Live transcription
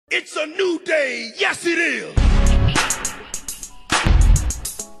It's a new day. Yes, it is.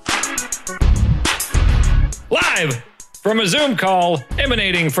 Live from a Zoom call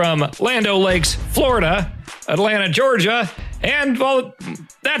emanating from Land O'Lakes, Florida, Atlanta, Georgia, and, well,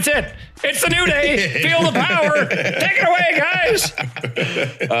 that's it. It's the new day. Feel the power. Take it away,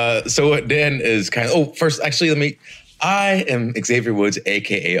 guys. So what Dan is kind of... first, actually, I am Xavier Woods,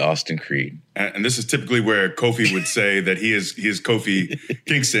 a.k.a. Austin Creed. And this is typically where Kofi would say that he is Kofi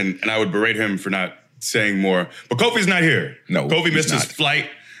Kingston, and I would berate him for not saying more. But Kofi's not here. No, Kofi missed his not. flight,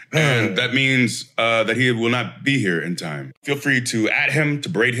 and that means that he will not be here in time. Feel free to at him, to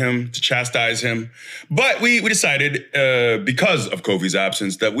berate him, to chastise him. But we decided, because of Kofi's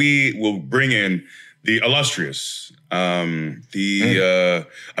absence, that we will bring in the illustrious, a man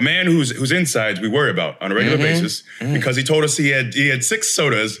whose insides we worry about on a regular basis, because he told us he had 6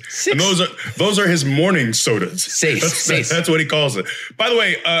 sodas, and those are his morning sodas. That's what he calls it. By the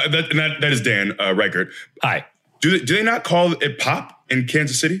way, that is Dan Reichert. Hi. Do they not call it pop in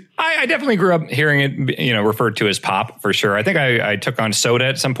Kansas City? I definitely grew up hearing it, referred to as pop for sure. I think I took on soda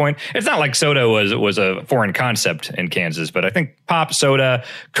at some point. It's not like soda was a foreign concept in Kansas, but I think pop, soda,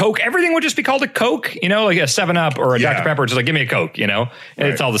 Coke, everything would just be called a Coke, like a 7-Up or a Dr. Pepper. Just like, give me a Coke, and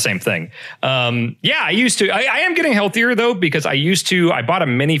it's all the same thing. I used to. I am getting healthier though, because I bought a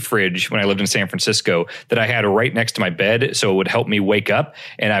mini fridge when I lived in San Francisco that I had right next to my bed, so it would help me wake up,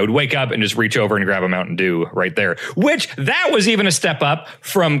 and I would wake up and just reach over and grab a Mountain Dew right there, which that was even a step up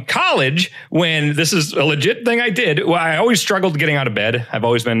from college, when this is a legit thing I did. Well, I always struggled getting out of bed. I've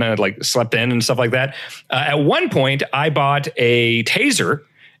always been slept in and stuff like that. At one point, I bought a taser.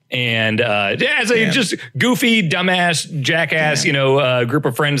 And as a just goofy, dumbass, jackass, group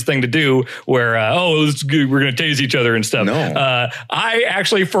of friends thing to do, where we're going to tase each other and stuff. No. I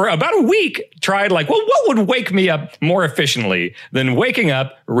actually, for about a week, tried what would wake me up more efficiently than waking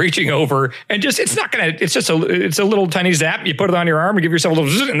up, reaching over, and just it's a little tiny zap. You put it on your arm and give yourself a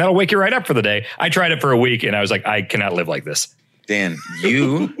little, and that'll wake you right up for the day. I tried it for a week, and I was like, I cannot live like this. Dan,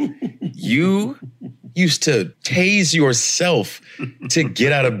 you used to tase yourself to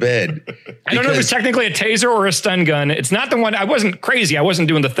get out of bed. I don't know if it's technically a taser or a stun gun. It's not the one. I wasn't crazy. I wasn't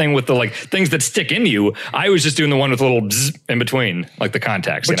doing the thing with the things that stick in you. I was just doing the one with a little bzz in between, like the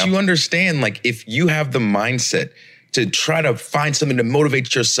contacts. But you understand, if you have the mindset to try to find something to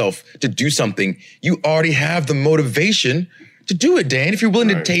motivate yourself to do something, you already have the motivation to do it, Dan. If you're willing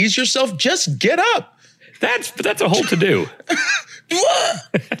to tase yourself, just get up. That's a whole to do.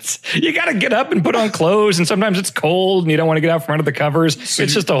 You got to get up and put on clothes, and sometimes it's cold and you don't want to get out from under the covers. So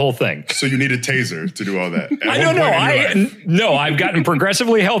it's just a whole thing. So you need a taser to do all that. I don't know. I've gotten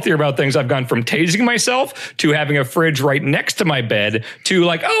progressively healthier about things. I've gone from tasing myself to having a fridge right next to my bed to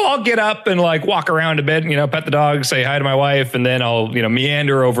I'll get up and walk around to bed, pet the dog, say hi to my wife, and then I'll,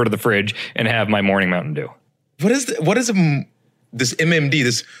 meander over to the fridge and have my morning Mountain Dew. What is this MMD,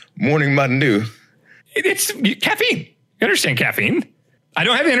 this morning Mountain Dew? It's caffeine. You understand caffeine. I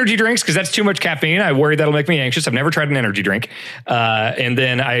don't have energy drinks because that's too much caffeine. I worry that'll make me anxious. I've never tried an energy drink. And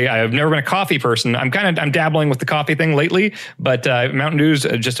then I've never been a coffee person. I'm dabbling with the coffee thing lately, but Mountain Dew's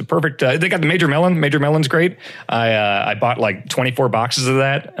just a perfect, they got the Major Melon. Major Melon's great. I bought 24 boxes of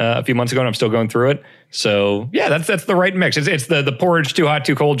that a few months ago, and I'm still going through it. So yeah, that's the right mix. It's the porridge, too hot,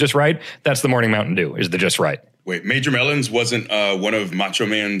 too cold, just right. That's the morning Mountain Dew, is the just right. Wait, Major Melons wasn't one of Macho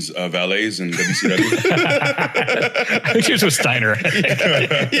Man's valets in WCW? I think she was with Steiner.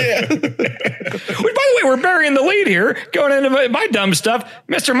 Yeah. By the way, we're burying the lead here. Going into my dumb stuff.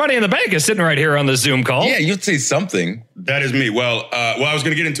 Mr. Money in the Bank is sitting right here on the Zoom call. Yeah, you'd say something. That is me. Well, I was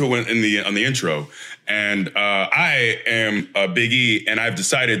going to get into it on the intro. And I am a Big E, and I've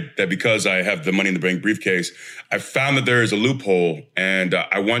decided that because I have the Money in the Bank briefcase, I've found that there is a loophole, and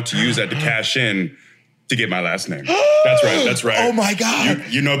I want to use that to cash in to get my last name. That's right. Oh my God.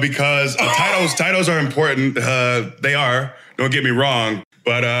 Because titles are important. They are. Don't get me wrong.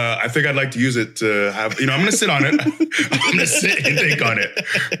 But I think I'd like to use it to have, I'm going to sit on it. I'm going to sit and think on it.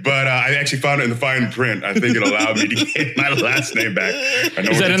 But I actually found it in the fine print. I think it'll allow me to get my last name back.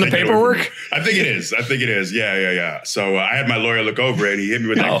 Is that in the paperwork? I think it is. Yeah. So I had my lawyer look over it, and he hit me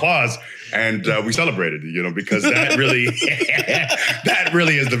with that clause. And we celebrated, because that really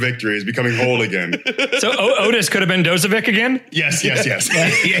is the victory, is becoming whole again. So Otis could have been Dozovic again? Yes. Yes.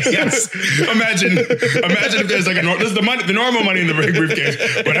 Imagine if there's this is the normal Money in the Bank briefcase,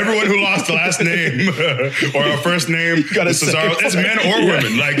 but everyone who lost the last name or a first name, it's men or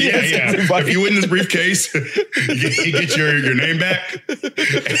women. If you win this briefcase, you get your name back,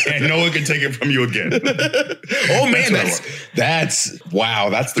 and no one can take it from you again. Oh man, that's wow.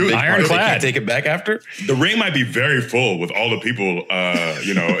 That's the big ironclad bad. can't take it back after? The ring might be very full with all the people.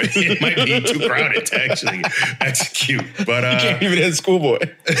 It might be too crowded to actually execute. But You can't even hit schoolboy.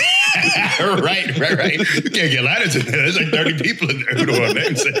 right. You can't get ladders in there. There's like 30 people in there who don't have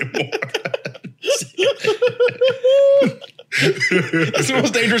names anymore. It's the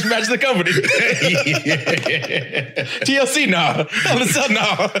most dangerous match in the company. TLC, nah. Hell in a Cell,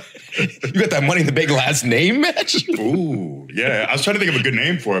 nah. You got that Money in the Bank last name match? Ooh, yeah. I was trying to think of a good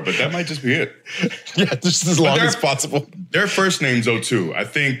name for it, but that might just be it. Yeah, just as long they're- as possible. Their first names, though, too. I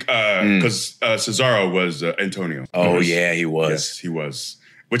think because Cesaro was Antonio. Oh, yeah, he was. Yes, he was.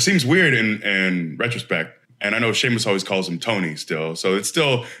 Which seems weird in retrospect. And I know Sheamus always calls him Tony still. So it's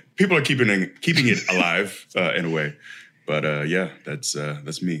still, people are keeping it alive in a way. But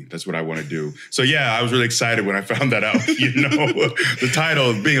that's me. That's what I want to do. So yeah, I was really excited when I found that out. The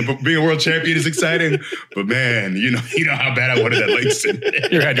title, being a world champion is exciting. But man, you know how bad I wanted that Langston.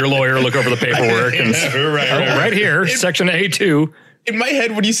 You had your lawyer look over the paperwork and right here, section A2. In my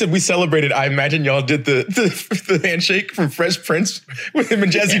head, when you said we celebrated, I imagine y'all did the handshake from Fresh Prince with him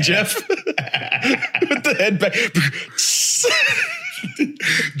and Jazzy Jeff. With the head back.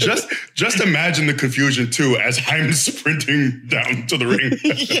 Just imagine the confusion too as I'm sprinting down to the ring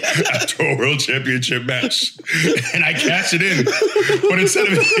after a world championship match, and I cash it in. But instead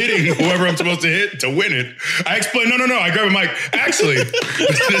of hitting whoever I'm supposed to hit to win it, I explain, no. I grab a mic. Actually,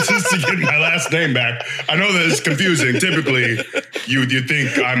 this is to get my last name back. I know that it's confusing. Typically, you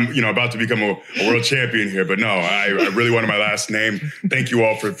think I'm about to become a world champion here, but no, I really wanted my last name. Thank you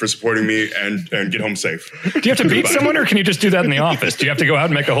all for supporting me and get home safe. Do you have to beat someone, or can you just do that in the office? Do you have to go out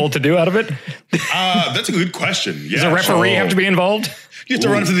and make a whole to-do out of it? That's a good question. Yeah. Does a referee have to be involved? You have to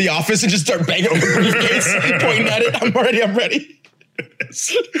run to the office and just start banging on the briefcase, pointing at it. I'm ready.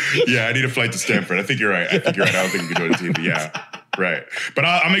 Yeah, I need a flight to Stanford. I think you're right. I don't think you can do it on TV. Yeah, right. But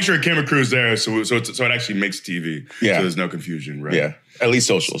I'll make sure a camera crew's there so it actually makes TV. Yeah. So there's no confusion, right? Yeah, at least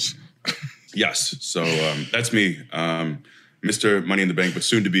socials. Yes. So that's me, Mr. Money in the Bank, but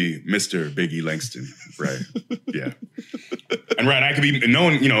soon to be Mr. Big E Langston. Right. Yeah. And right, I could be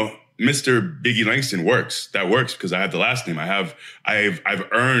known. Mr. Big E Langston works. That works because I have the last name. I've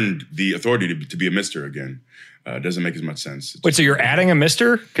earned the authority to be a Mr. again. It doesn't make as much sense. Wait, so you're adding a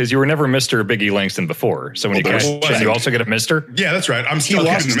Mr.? Because you were never Mr. Big E Langston before. So when you cash in, you also get a Mr.? Yeah, that's right. I'm still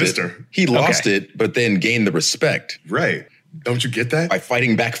getting the Mr. He lost it, but then gained the respect Right. Don't you get that? by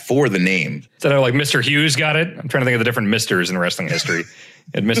fighting back for the name. So like Mr. Hughes got it? I'm trying to think of the different Misters in wrestling history.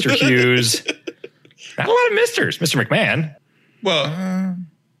 And Mr. Hughes. Not a lot of Misters. Mr. McMahon. Well,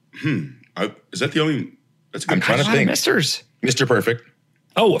 is that the only? That's a good I'm trying to A lot of think. Misters. Mr. Perfect.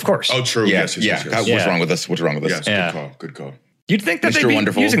 Oh, of course. Oh, true. Yeah, Yes. What's Yeah. wrong with us? Yes. Yeah. Good call. You'd think that Mr. they'd be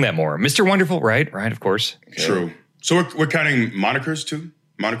Wonderful. using that more. Mr. Wonderful, right, of course. True. So we're counting monikers too.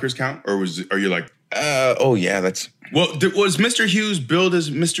 Monikers count, or are you like? Oh yeah, that's Well, was Mr. Hughes billed as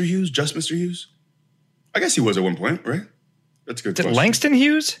Mr. Hughes? Just Mr. Hughes? I guess he was at one point, right? That's a good Is it question. Langston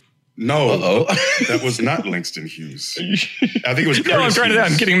Hughes? No, that was not Langston Hughes. I think it was Curtis No, I'm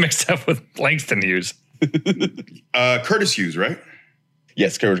Hughes. getting mixed up with Langston Hughes. Curtis Hughes, right?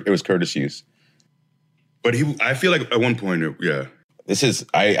 yes. It was Curtis Hughes. But I feel like at one point, yeah. This is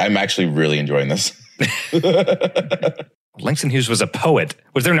I'm actually really enjoying this. Langston Hughes was a poet.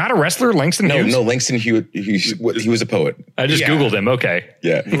 Was there not a wrestler, Langston Hughes? No, Langston Hughes. He was a poet. I just Yeah. Googled him. Okay.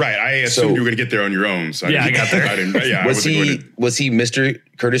 Yeah. Right. I assumed you were going to get there on your own. So Yeah, I got there. I didn't. Yeah, Was I wasn't going to. was he Mr.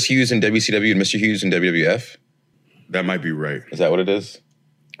 Curtis Hughes in WCW and Mr. Hughes in WWF? That might be right. Is that what it is?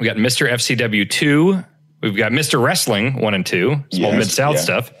 We got Mr. FCW 2. We've got Mr. Wrestling 1 and 2. Small Yes, Mid-South yeah.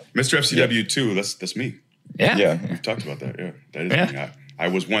 stuff. Mr. FCW too. That's me. Yeah. Yeah. We've talked about that. Yeah, that is Yeah. me. I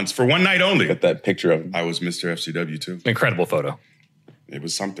was once for one night only. Got that picture of him. I was Mr. FCW too. Incredible photo. It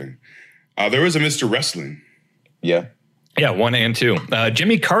was something. There was a Mr. Wrestling. Yeah. Yeah, 1 and 2.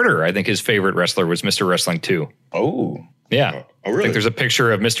 Jimmy Carter, I think his favorite wrestler was Mr. Wrestling 2. Oh. Yeah. Oh, really? I think there's a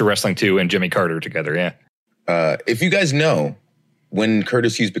picture of Mr. Wrestling 2 and Jimmy Carter together. Yeah. If you guys know when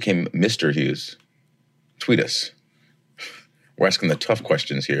Curtis Hughes became Mr. Hughes, tweet us. We're asking the tough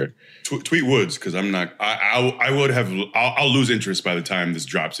questions here. Tweet Woods because I'm not. I would have. I'll lose interest by the time this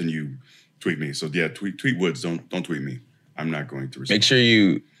drops and you tweet me. So yeah, tweet Woods. Don't tweet me. I'm not going to respond. Make sure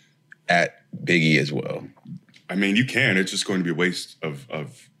you at Biggie as well. I mean, you can. It's just going to be a waste of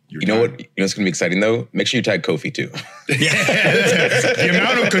You know what? You know what's going to be exciting though? Make sure you tag Kofi too. The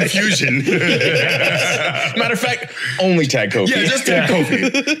amount of confusion. Matter of fact, only tag Kofi. Yeah, just tag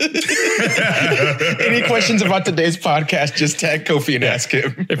Kofi. Any questions about today's podcast, just tag Kofi and ask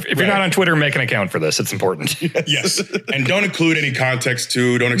him. If you're not on Twitter, make an account for this. It's important. Yes. And don't include any context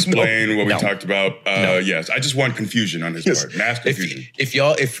too. Don't explain what we talked about. Yes. I just want confusion on his part. Mass confusion.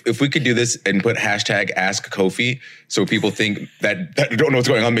 If we could do this and put hashtag ask Kofi, so people think that don't know what's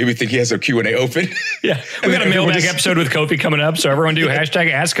going on, maybe think he has a Q&A open. Yeah. We got a mailbag episode with Kofi coming up. So everyone do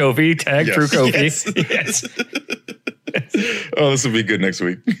hashtag ask Kofi, tag True Kofi. Yes. Oh, this will be good next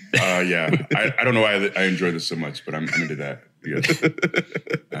week. Yeah. I don't know why I enjoy this so much, but I'm into that. Yes.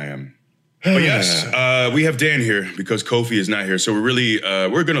 I am. But yes, we have Dan here because Kofi is not here. So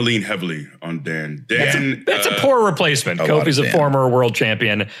we're going to lean heavily on Dan. Dan, that's a poor replacement. Kofi's a former world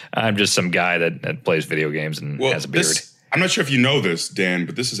champion. I'm just some guy that plays video games and has a beard. I'm not sure if you know this, Dan,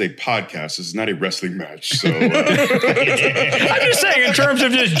 but this is a podcast. This is not a wrestling match. So I'm just saying, in terms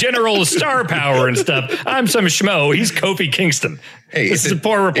of just general star power and stuff, I'm some schmo. He's Kofi Kingston. Hey, this is a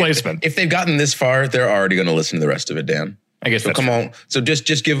poor replacement. If they've gotten this far, they're already going to listen to the rest of it, Dan. I guess so. Come on. So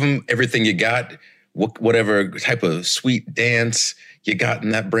just give them everything you got. Whatever type of sweet dance you got in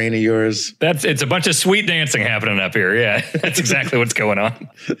that brain of yours. It's a bunch of sweet dancing happening up here. Yeah, that's exactly what's going on.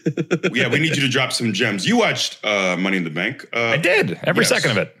 Yeah, we need you to drop some gems. You watched Money in the Bank. I did. Every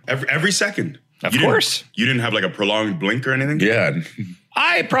second of it. Every second. Of course. You didn't have like a prolonged blink or anything? Yeah.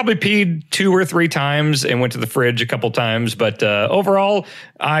 I probably peed 2 or 3 times and went to the fridge a couple times, but overall,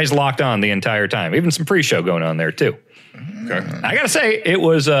 eyes locked on the entire time. Even some pre-show going on there too. Okay. I gotta say, it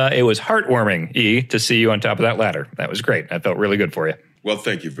was heartwarming, E, to see you on top of that ladder. That was great. I felt really good for you. Well,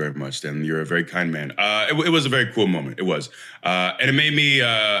 thank you very much, Dan. You're a very kind man. It was a very cool moment. It was. And it made me,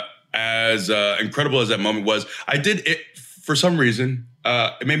 as incredible as that moment was, I did it for some reason.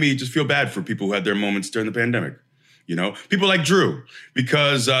 It made me just feel bad for people who had their moments during the pandemic. You know, people like Drew,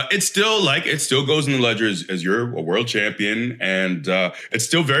 because it still goes in the ledger as you're a world champion, and it's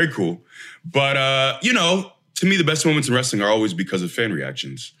still very cool. But, to me, the best moments in wrestling are always because of fan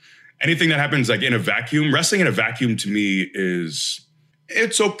reactions. Anything that happens like in a vacuum, wrestling in a vacuum to me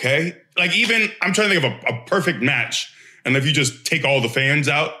it's okay. Like even, I'm trying to think of a perfect match. And if you just take all the fans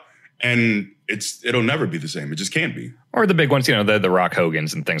out and it'll never be the same. It just can't be. Or the big ones, the Rock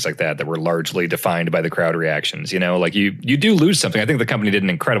Hogans and things like that were largely defined by the crowd reactions. Like you do lose something. I think the company did an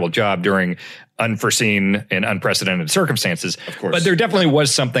incredible job during unforeseen and unprecedented circumstances. Of course. But there definitely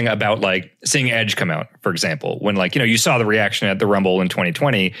was something about like seeing Edge come out, for example, when you saw the reaction at the Rumble in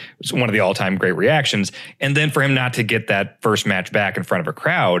 2020. It was one of the all-time great reactions. And then for him not to get that first match back in front of a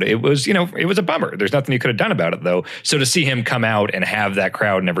crowd, it was a bummer. There's nothing you could have done about it though. So to see him come out and have that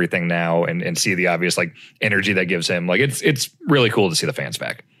crowd and everything now and see the obvious like energy that gives him, like it's really cool to see the fans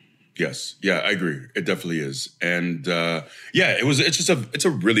back. Yes. Yeah, I agree. It definitely is. And it's a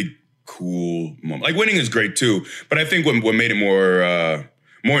really cool moment. Like winning is great too, but I think what made it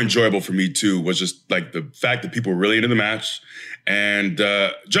more enjoyable for me too was just like the fact that people were really into the match, and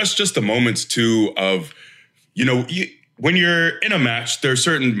just the moments too of when you're in a match, there are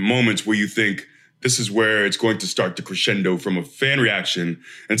certain moments where you think this is where it's going to start to crescendo from a fan reaction.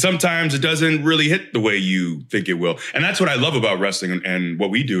 And sometimes it doesn't really hit the way you think it will. And that's what I love about wrestling and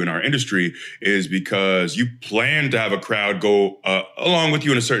what we do in our industry, is because you plan to have a crowd go along with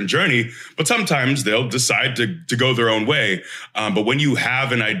you in a certain journey, but sometimes they'll decide to go their own way. But when you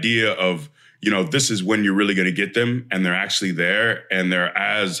have an idea of, this is when you're really going to get them, and they're actually there and they're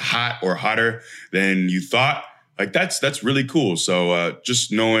as hot or hotter than you thought, like that's really cool. So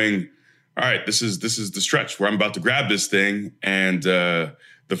just knowing, all right, this is the stretch where I'm about to grab this thing, and the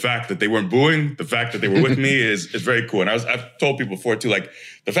fact that they weren't booing, the fact that they were with me is very cool. And I've told people before too, like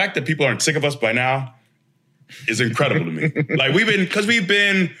the fact that people aren't sick of us by now is incredible to me. Like we've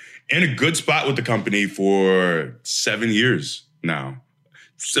been in a good spot with the company for 7 years now.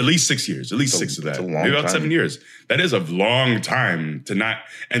 At least 6 years, at least six of that. Maybe about 7 years. That is a long time to not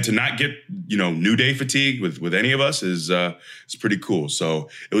get, New Day fatigue with any of us is pretty cool. So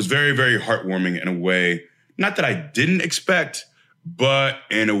it was very, very heartwarming in a way, not that I didn't expect, but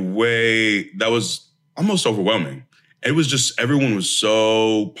in a way that was almost overwhelming. It was just, everyone was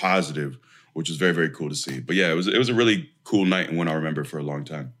so positive, which was very, very cool to see. But yeah, it was a really cool night and one I'll remember for a long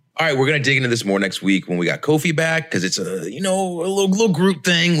time. All right, we're going to dig into this more next week when we got Kofi back, because it's a little group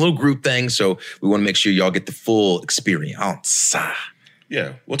thing. So we want to make sure y'all get the full experience.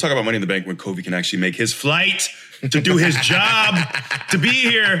 Yeah, we'll talk about Money in the Bank when Kofi can actually make his flight to do his job, to be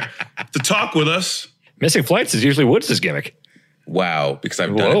here, to talk with us. Missing flights is usually Woods' gimmick. Wow, because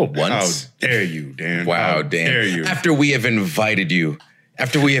I've done it once. How dare you, Dan? Wow, How Dan. dare you? After we have invited you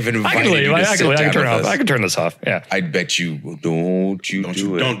After we have invited I can leave. you to I sit can down turn with off. us, I can turn this off. Yeah. I bet you don't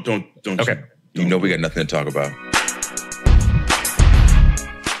do it. Don't. Okay. You know we got nothing to talk about.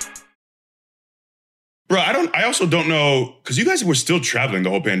 Bro, I also don't know, because you guys were still traveling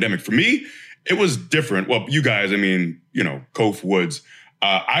the whole pandemic. For me, it was different. Well, you guys, I mean, you know, Kof, Woods.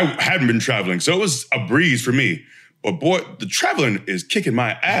 I hadn't been traveling, so it was a breeze for me. But boy, the traveling is kicking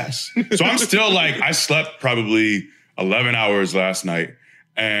my ass. So I'm still like, I slept probably 11 hours last night.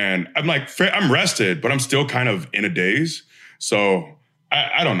 And I'm like, I'm rested, but I'm still kind of in a daze. So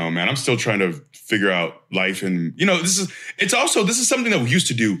I don't know, man. I'm still trying to figure out life. And, you know, this is something that we used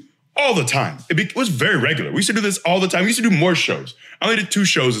to do all the time. It was very regular. We used to do this all the time. We used to do more shows. I only did 2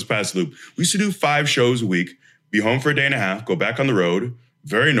 shows this past loop. We used to do 5 shows a week, be home for a day and a half, go back on the road.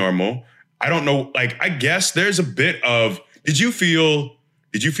 Very normal. I don't know, like, I guess there's a bit of, did you feel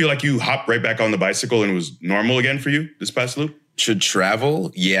like you hopped right back on the bicycle and it was normal again for you this past loop? To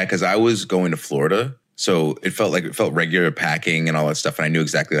travel? Yeah, because I was going to Florida. So it felt regular packing and all that stuff. And I knew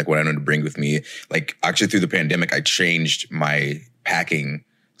exactly like what I wanted to bring with me. Like actually through the pandemic, I changed my packing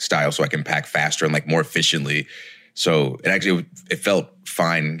style so I can pack faster and like more efficiently. So it felt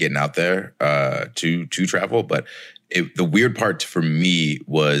fine getting out there to travel. But the weird part for me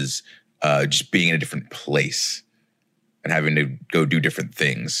was just being in a different place and having to go do different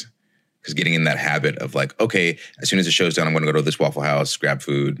things. Because getting in that habit of like, okay, as soon as the show's done, I'm going to go to this Waffle House, grab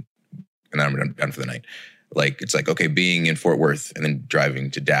food, and then I'm done for the night. Like, it's like, okay, being in Fort Worth and then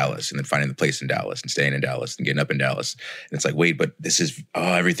driving to Dallas and then finding the place in Dallas and staying in Dallas and getting up in Dallas. And it's like, wait, but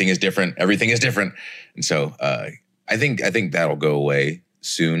everything is different. Everything is different. And so I think that'll go away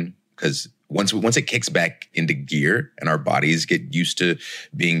soon because once it kicks back into gear and our bodies get used to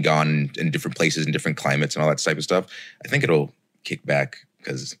being gone in different places and different climates and all that type of stuff, I think it'll kick back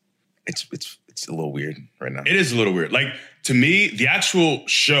because it's a little weird right now. It is a little weird. Like, to me, the actual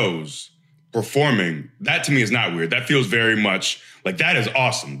shows performing, that to me is not weird. That feels very much like that is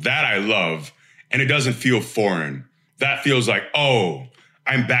awesome. That I love. And it doesn't feel foreign. That feels like, oh,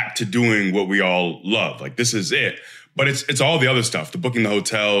 I'm back to doing what we all love. Like, this is it. But it's all the other stuff, the booking the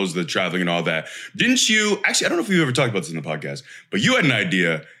hotels, the traveling and all that. Didn't you, actually, I don't know if we've ever talked about this in the podcast, but you had an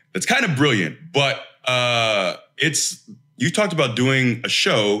idea that's kind of brilliant, but you talked about doing a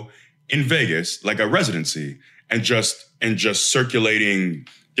show in Vegas, like a residency, and just circulating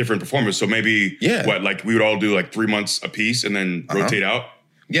different performers. So maybe like we would all do like 3 months a piece and then rotate out?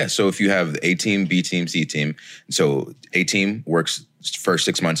 Yeah. So if you have the A team, B team, C team, so A team works first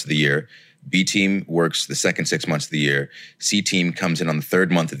 6 months of the year. B team works the second 6 months of the year. C team comes in on the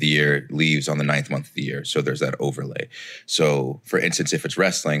 3rd month of the year, leaves on the 9th month of the year. So there's that overlay. So for instance, if it's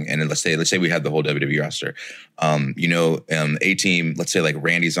wrestling, and let's say we had the whole WWE roster, A team, let's say like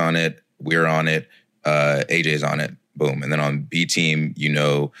Randy's on it, we're on it, AJ's on it, boom. And then on B team, you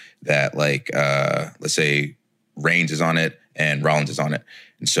know that like, let's say Reigns is on it and Rollins is on it.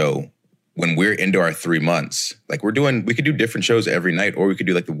 And so when we're into our 3 months, like we could do different shows every night, or we could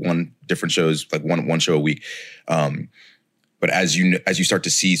do like different shows, like one show a week. But as you start to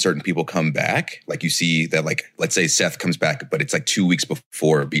see certain people come back, like you see that, like, let's say Seth comes back, but it's like 2 weeks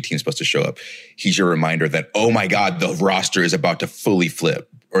before B team's supposed to show up. He's your reminder that, oh my God, the roster is about to fully flip,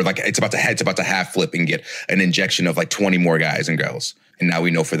 or like it's about to half flip and get an injection of like 20 more guys and girls. And now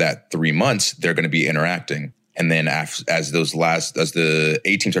we know for that 3 months, they're going to be interacting. And then as the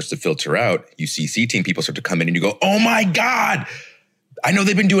A team starts to filter out, you see C team people start to come in and you go, oh my God, I know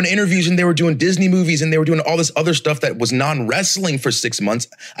they've been doing interviews and they were doing Disney movies and they were doing all this other stuff that was non-wrestling for 6 months.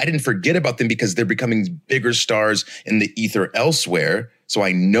 I didn't forget about them because they're becoming bigger stars in the ether elsewhere. So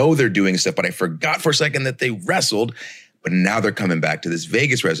I know they're doing stuff, but I forgot for a second that they wrestled. But now they're coming back to this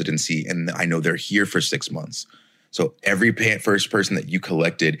Vegas residency and I know they're here for 6 months. So every first person that you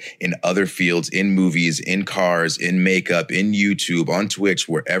collected in other fields, in movies, in cars, in makeup, in YouTube, on Twitch,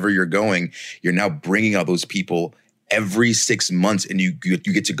 wherever you're going, you're now bringing all those people every 6 months and you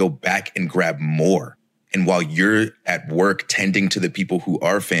get to go back and grab more. And while you're at work tending to the people who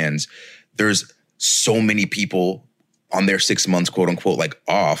are fans, there's so many people on their 6 months, quote unquote, like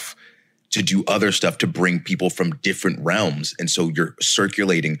off to do other stuff to bring people from different realms. And so you're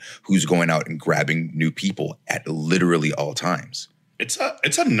circulating who's going out and grabbing new people at literally all times. It's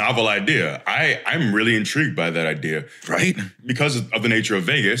a novel idea. I'm really intrigued by that idea. Right? Because of the nature of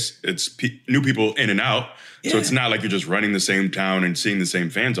Vegas, it's new people in and out. Yeah. So it's not like you're just running the same town and seeing the same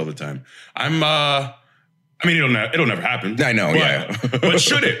fans all the time. It'll never happen. I know, yeah. But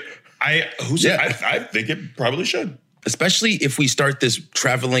should it? I think it probably should. Especially if we start this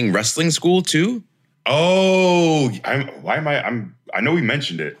traveling wrestling school too. Oh, I know we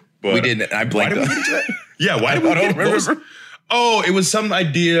mentioned it, but we didn't. I blanked. Why did we get into that? Yeah, why did we? I don't remember. Oh, it was some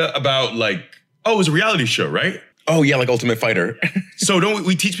idea about like, it was a reality show, right? Oh yeah, like Ultimate Fighter. So don't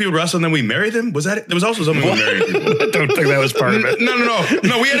we teach people to wrestle and then we marry them? Was that it? There was also something with marrying people. I don't think that was part of it. No.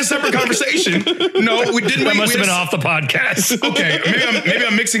 We had a separate conversation. No, we didn't. That must have been off the podcast. Okay, maybe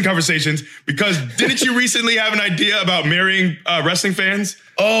I'm mixing conversations because didn't you recently have an idea about marrying wrestling fans?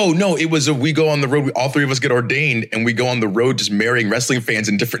 Oh no, it was we go on the road. All three of us get ordained, and we go on the road just marrying wrestling fans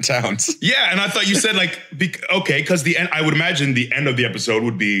in different towns. Yeah, and I thought you said like because the end. I would imagine the end of the episode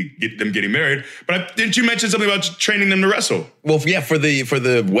would be them getting married. But didn't you mention something about training them to wrestle? Well, yeah, for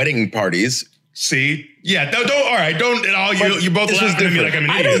the wedding parties. See, yeah, you both laughing at me like I'm an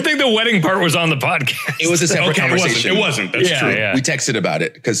idiot. I don't think the wedding part was on the podcast. It was a separate conversation. It wasn't. That's true. Yeah. We texted about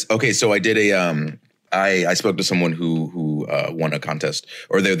it because so I did a I spoke to someone who won a contest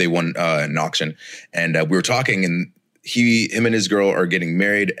or they won an auction, and we were talking, and him and his girl are getting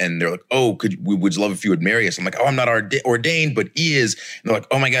married, and they're like, "Oh, would you love if you would marry us?" I'm like, "Oh, I'm not ordained, but he is." And they're like,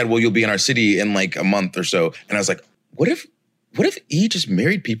 "Oh my God, well, you'll be in our city in like a month or so." And I was like, "What if he just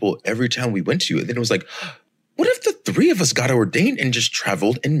married people every town we went to?" And then it was like, "What if the three of us got ordained and just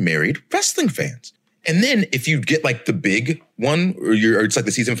traveled and married wrestling fans?" And then if you get like the big one or it's like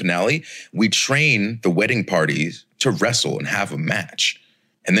the season finale, we train the wedding parties to wrestle and have a match.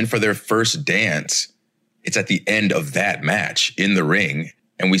 And then for their first dance, it's at the end of that match in the ring.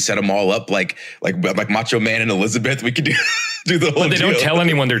 And we set them all up like Macho Man and Elizabeth. We could do the whole But they deal. don't tell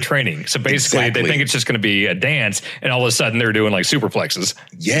anyone they're training. So basically they think it's just going to be a dance, and all of a sudden they're doing like superplexes.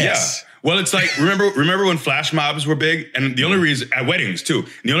 Yes. Yeah. Well, it's like, remember when flash mobs were big? And the only reason, at weddings too, and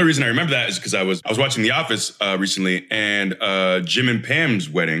the only reason I remember that is because I was watching The Office recently, and Jim and Pam's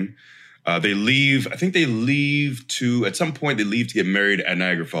wedding, at some point they leave to get married at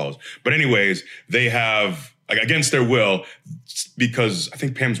Niagara Falls. But anyways, they have, like against their will, because I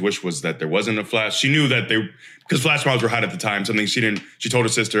think Pam's wish was that there wasn't a flash. She knew that because flash mobs were hot at the time, she told her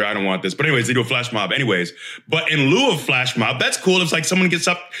sister, "I don't want this." But anyways, they do a flash mob anyways. But in lieu of flash mob, that's cool. It's like someone gets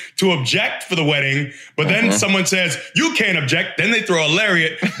up to object for the wedding, but then someone says, "You can't object." Then they throw a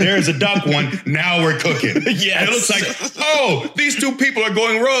lariat. There's a duck one. Now we're cooking. Yes. And it looks like, oh, these two people are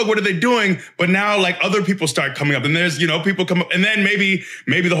going rogue. What are they doing? But now like other people start coming up, and there's, people come up, and then maybe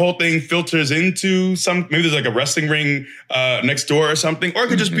the whole thing filters into maybe there's like a wrestling ring next door or something, or it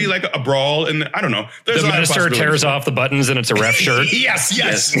could just be like a brawl, and I don't know. There's the minister tears off the buttons and it's a ref shirt. Yes.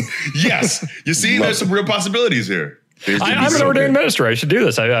 You see, there's some real possibilities here. I'm an ordained minister. I should do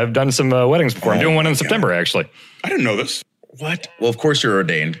this. I've done some weddings before. I'm doing one in September, actually. I didn't know this. What? Well, of course you're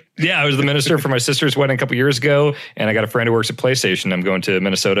ordained. Yeah, I was the minister for my sister's wedding a couple years ago, and I got a friend who works at PlayStation. I'm going to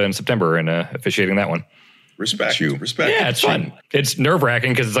Minnesota in September and officiating that one. Respect. Yeah, it's fun. It's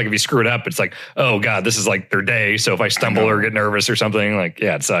nerve-wracking because it's like if you screw it up, it's like, oh God, this is like their day. So if I stumble or get nervous or something, like,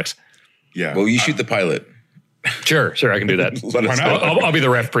 yeah, it sucks. Yeah. Well, you shoot the pilot. Sure, I can do that. I'll be the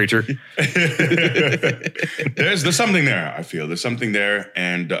ref preacher. There's something there. I feel there's something there.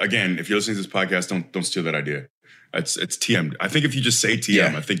 And again, if you're listening to this podcast, don't steal that idea. It's TM. I think if you just say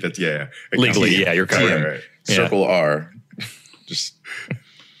TM, I think that's legally, you're covered. Right. Circle R. Just.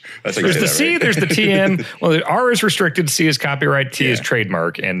 There's the C, there's the TM. Well, the R is restricted, C is copyright, T is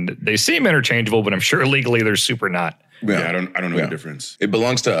trademark, and they seem interchangeable, but I'm sure legally they're super not. Yeah, I don't know the difference. It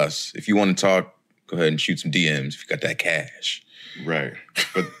belongs to us. If you want to talk, go ahead and shoot some DMs if you got that cash. Right.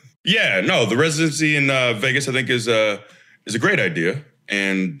 But yeah, no, the residency in Vegas, I think, is a great idea,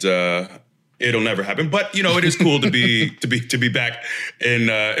 and it'll never happen. But it is cool to be back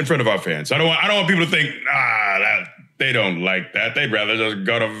in front of our fans. I don't want people to think they don't like that. They'd rather just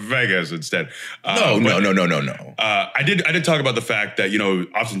go to Vegas instead. No. I did talk about the fact that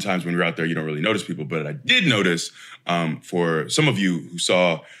oftentimes when you're out there, you don't really notice people, but I did notice for some of you who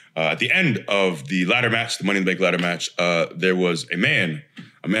saw. At the end of the ladder match, the Money in the Bank ladder match, there was a man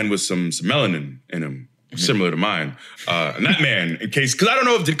with some melanin in him, similar to mine. And that man, because I don't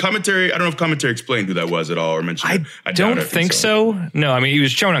know if commentary explained who that was at all or mentioned it. I don't think so. No, I mean, he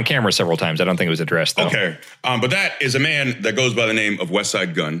was shown on camera several times. I don't think it was addressed, though. Okay. But that is a man that goes by the name of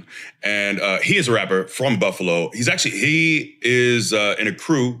Westside Gunn. And he is a rapper from Buffalo. He is in a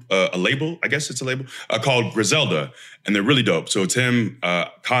crew, a label, I guess it's a label, called Griselda. And they're really dope. So it's him,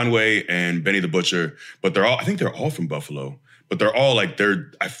 Conway, and Benny the Butcher. But I think they're all from Buffalo. But they're all like,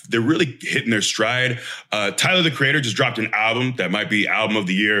 they're really hitting their stride. Tyler, the Creator, just dropped an album that might be album of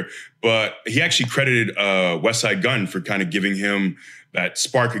the year. But he actually credited Westside Gunn for kind of giving him that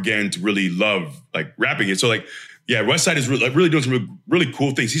spark again to really love like rapping it. So like, yeah, Westside is really doing some really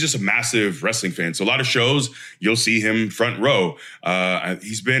cool things. He's just a massive wrestling fan. So a lot of shows, you'll see him front row.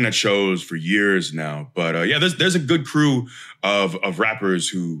 He's been at shows for years now. But yeah, there's a good crew of rappers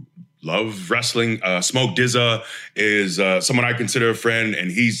who love wrestling. Smoke Dizza is someone I consider a friend,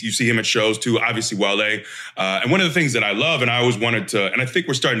 and you see him at shows too, obviously Wale. And one of the things that I love, and I always wanted to, and I think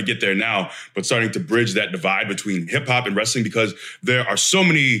we're starting to get there now, but starting to bridge that divide between hip hop and wrestling, because there are so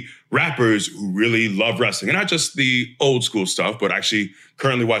many rappers who really love wrestling, and not just the old school stuff, but actually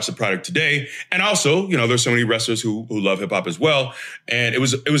currently watch the product today. And also, there's so many wrestlers who love hip hop as well. And it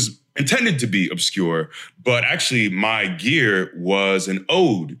was intended to be obscure, but actually my gear was an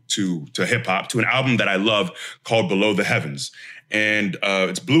ode to hip hop, to an album that I love called Below the Heavens. And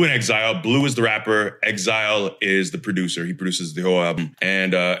it's Blue and Exile. Blue is the rapper. Exile is the producer. He produces the whole album.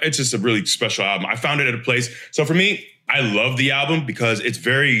 And it's just a really special album. I found it at a place. So for me, I love the album because it's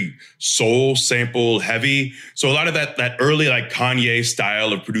very soul sample heavy. So a lot of that early like Kanye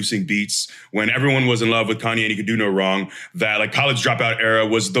style of producing beats, when everyone was in love with Kanye and he could do no wrong, that like College Dropout era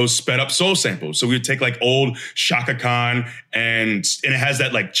was those sped up soul samples. So we would take like old Shaka Khan and it has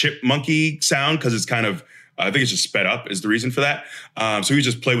that like chipmunky sound because it's kind of, I think it's just sped up is the reason for that. So we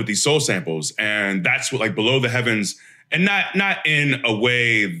just play with these soul samples, and that's what like Below the Heavens. And not in a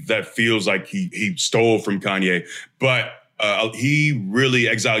way that feels like he stole from Kanye, but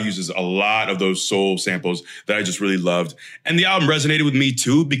Exile uses a lot of those soul samples that I just really loved. And the album resonated with me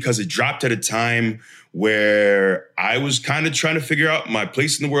too, because it dropped at a time where I was kind of trying to figure out my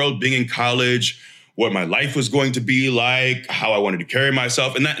place in the world, being in college, what my life was going to be like, how I wanted to carry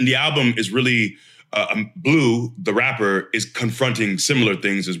myself. And the album is really... Blue, the rapper, is confronting similar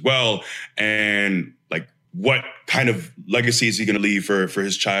things as well. And like, what kind of legacy is he going to leave for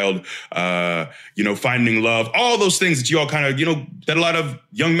his child? Finding love, all those things that you all kind of, that a lot of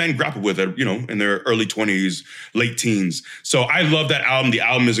young men grapple with, in their early 20s, late teens. So I love that album. The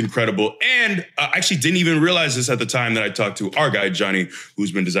album is incredible. And I actually didn't even realize this at the time that I talked to our guy, Johnny,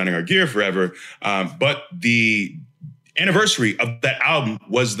 who's been designing our gear forever. But the anniversary of that album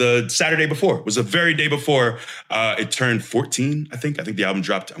was the Saturday before, was the very day before it turned 14, I think. I think the album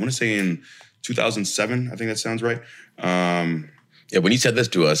dropped, I want to say in 2007. I think that sounds right. Yeah, when you said this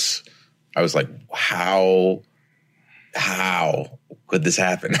to us, I was like, how could this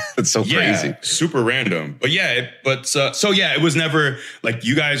happen? It's so crazy. Super random. But yeah, it was never like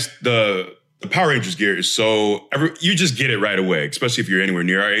you guys, the Power Rangers gear is you just get it right away, especially if you're anywhere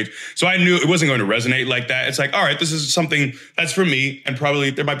near our age. So I knew it wasn't going to resonate like that. It's like, all right, this is something that's for me, and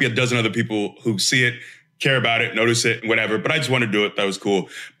probably there might be a dozen other people who see it, care about it, notice it, whatever. But I just wanted to do it. That was cool.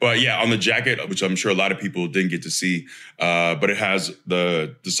 But yeah, on the jacket, which I'm sure a lot of people didn't get to see, but it has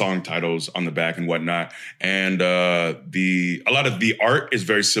the song titles on the back and whatnot. And a lot of the art is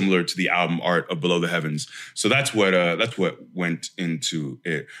very similar to the album art of Below the Heavens. So that's what went into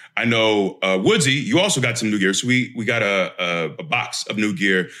it. I know Woodsy, you also got some new gear. So we got a box of new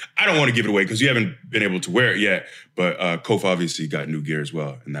gear. I don't want to give it away because you haven't been able to wear it yet. But Kof obviously got new gear as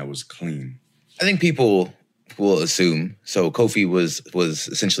well, and that was clean. I think people will assume. So Kofi was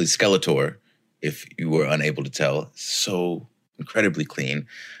essentially Skeletor, if you were unable to tell. So incredibly clean.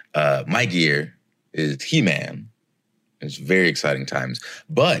 My gear is He-Man. It's very exciting times.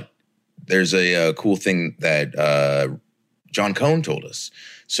 But there's a cool thing that John Cohn told us.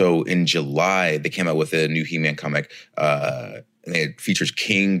 So in July, they came out with a new He-Man comic. And it features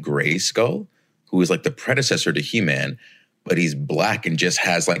King Grayskull, who is like the predecessor to He-Man. But he's black and just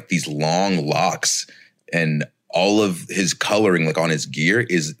has like these long locks, and all of his coloring like on his gear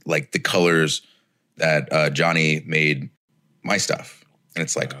is like the colors that Johnny made my stuff. And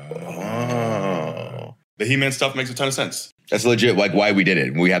it's like, oh. The He-Man stuff makes a ton of sense. That's legit like why we did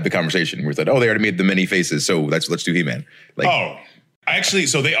it. We had the conversation. We said, oh, they already made the many faces, so let's do He-Man.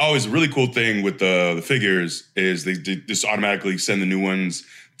 So they always, a really cool thing with the figures is they just automatically send the new ones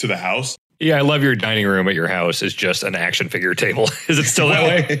to the house. Yeah, I love your dining room at your house is just an action figure table. Is it still that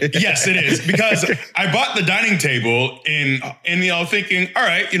way? Yes, it is. Because I bought the dining table in thinking, all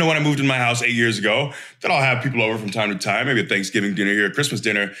right, when I moved in my house 8 years ago, that I'll have people over from time to time, maybe a Thanksgiving dinner here, a Christmas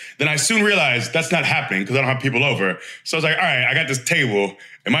dinner. Then I soon realized that's not happening because I don't have people over. So I was like, all right, I got this table.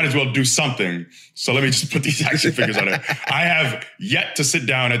 I might as well do something. So let me just put these action figures on it. I have yet to sit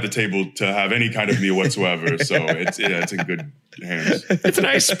down at the table to have any kind of meal whatsoever. So it's in good hands. It's a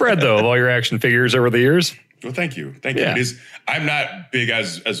nice spread, though, of all your action figures over the years. Well, thank you. Thank you. It is. I'm not big,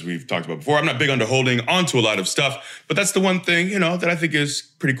 as we've talked about before, I'm not big onto holding onto a lot of stuff. But that's the one thing, that I think is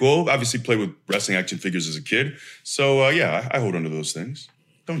pretty cool. Obviously played with wrestling action figures as a kid. So, I hold onto those things.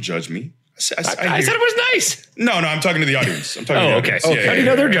 Don't judge me. I said it was nice. No, I'm talking to the audience. I'm talking to the audience. Okay. How do you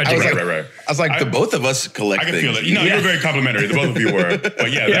know they're judging? Right. I was like, the both of us collect things. I can feel it. You were very complimentary. The both of you were. But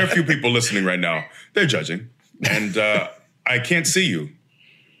there are a few people listening right now. They're judging. And I can't see you,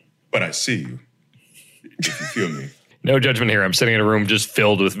 but I see you, if you feel me. No judgment here. I'm sitting in a room just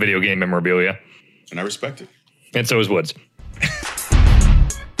filled with video game memorabilia. And I respect it. And so is Woods.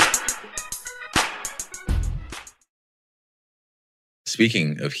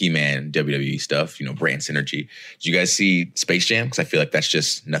 Speaking of He-Man, WWE stuff, brand synergy. Did you guys see Space Jam? Because I feel like that's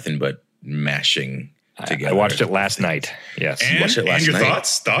just nothing but mashing together. I watched it last night. Yes. And, watched it last your night?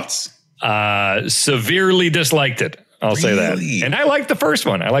 thoughts? Severely disliked it. I'll say that. And I liked the first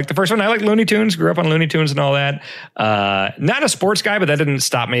one. I liked Looney Tunes, grew up on Looney Tunes and all that. Not a sports guy, but that didn't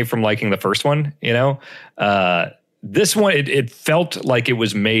stop me from liking the first one, This one, it felt like it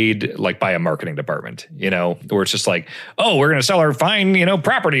was made like by a marketing department, where it's just like, oh, we're going to sell our fine,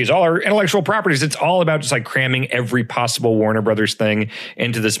 properties, all our intellectual properties. It's all about just like cramming every possible Warner Brothers thing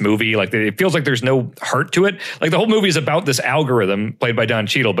into this movie. Like it feels like there's no heart to it. Like the whole movie is about this algorithm played by Don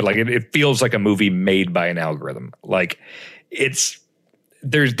Cheadle, but like it feels like a movie made by an algorithm. Like there's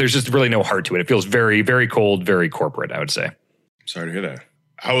just really no heart to it. It feels very, very cold, very corporate, I would say. Sorry to hear that.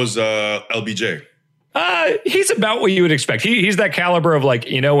 How was LBJ? He's about what you would expect. He's that caliber of like,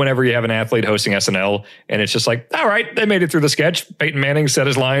 whenever you have an athlete hosting SNL and it's just like, all right, they made it through the sketch. Peyton Manning said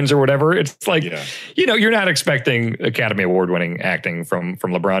his lines or whatever. It's like, you're not expecting Academy Award winning acting from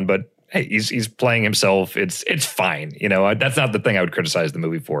LeBron, but hey, he's playing himself. It's fine. That's not the thing I would criticize the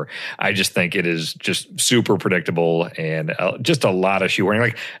movie for. I just think it is just super predictable and just a lot of shoehorning.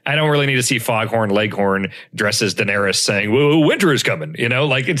 Like I don't really need to see Foghorn Leghorn dressed as Daenerys saying, "Whoa, winter is coming."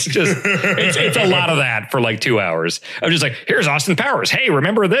 Like it's just it's a lot of that for like 2 hours. I'm just like, here's Austin Powers. Hey,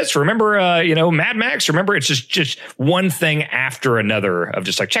 remember this? Remember Mad Max? Remember? It's just one thing after another of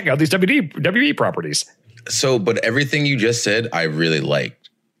just like check out these WWE properties. So, but everything you just said, I really liked.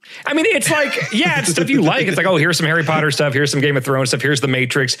 I mean, it's like, it's stuff you like. It's like, oh, here's some Harry Potter stuff. Here's some Game of Thrones stuff. Here's the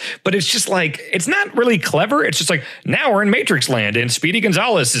Matrix. But it's just like, it's not really clever. It's just like, now we're in Matrix land and Speedy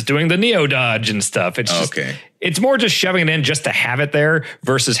Gonzalez is doing the Neo Dodge and stuff. It's just, it's more just shoving it in just to have it there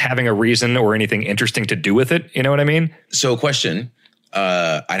versus having a reason or anything interesting to do with it. You know what I mean? So question,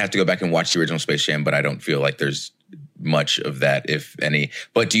 I'd have to go back and watch the original Space Jam, but I don't feel like there's much of that, if any.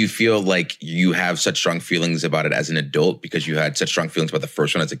 But do you feel like you have such strong feelings about it as an adult because you had such strong feelings about the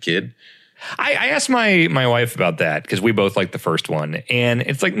first one as a kid? I asked my wife about that because we both liked the first one. And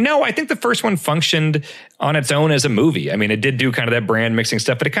it's like, no, I think the first one functioned on its own as a movie. I mean, it did do kind of that brand mixing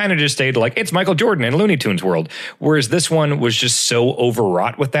stuff, but it kind of just stayed like, it's Michael Jordan in Looney Tunes world. Whereas this one was just so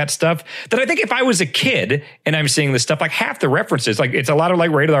overwrought with that stuff that I think if I was a kid and I'm seeing this stuff, like half the references, like it's a lot of like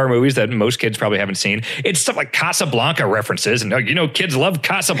rated R movies that most kids probably haven't seen. It's stuff like Casablanca references. And kids love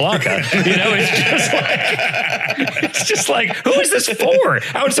Casablanca. It's just like, who is this for?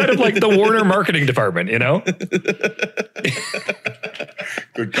 Outside of like the Warner marketing department,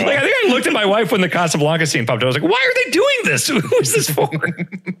 Good call. Like I think I looked at my wife when the Casablanca scene popped up. I was like, why are they doing this? Who is this for?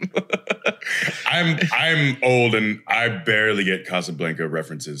 I'm old and I barely get Casablanca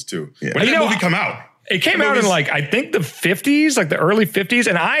references too. Yeah. When did that movie come out? It came out in like, I think the 50s, like the early 50s.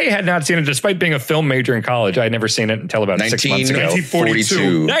 And I had not seen it despite being a film major in college. I had never seen it until about 6 months ago.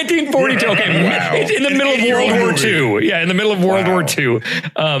 1942. 1942. Okay. Wow. It's in the middle of World War II. Yeah. In the middle of World War II.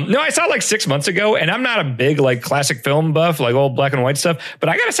 No, I saw it like 6 months ago and I'm not a big like classic film buff, like old black and white stuff, but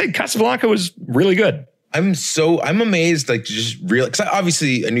I got to say Casablanca was really good. I'm amazed, like just real, because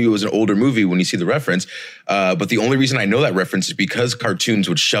obviously I knew it was an older movie when you see the reference, but the only reason I know that reference is because cartoons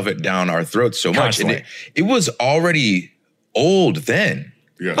would shove it down our throats so much. And it was already old then.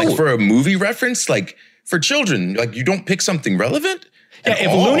 Yeah. Like for a movie reference, like for children, like you don't pick something relevant. Yeah,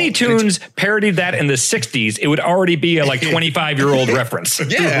 if Looney Tunes parodied that in the 60s, it would already be a like 25-year-old reference.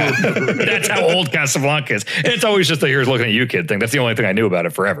 Yeah. That's how old Casablanca is. And it's always just the here's looking at you kid thing. That's the only thing I knew about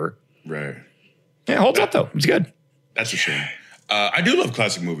it forever. Right. Yeah, it holds up though. It's good. That's a shame. I do love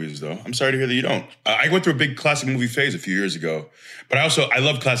classic movies though. I'm sorry to hear that you don't. I went through a big classic movie phase a few years ago, but I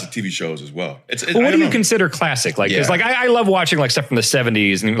love classic TV shows as well. Well, what do you consider classic? Like, because like I love watching like stuff from the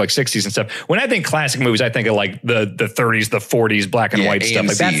 70s and like 60s and stuff. When I think classic movies, I think of like the 30s, the 40s, black and white stuff.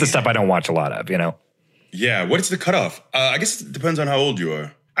 Like that's the stuff I don't watch a lot of, Yeah. What is the cutoff? I guess it depends on how old you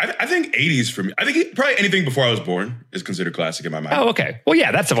are. I think 80s for me. I think probably anything before I was born is considered classic in my mind. Oh, okay. Well,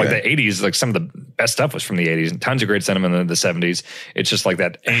 yeah, that's stuff like the 80s. Like some of the best stuff was from the 80s and tons of great cinema in the 70s. It's just like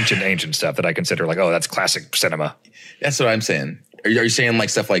that ancient stuff that I consider like, oh, that's classic cinema. That's what I'm saying. Are you saying like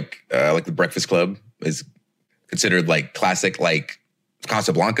stuff like The Breakfast Club is considered like classic, like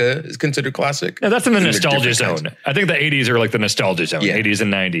Casablanca is considered classic? No, that's in the nostalgia zone. I think the 80s are like the nostalgia zone, 80s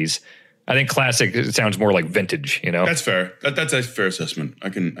and 90s. I think classic sounds more like vintage, That's fair. That's a fair assessment. I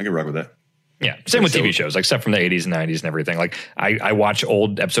can rock with that. Yeah. Same with TV shows, like stuff from the 80s and 90s and everything. Like I watch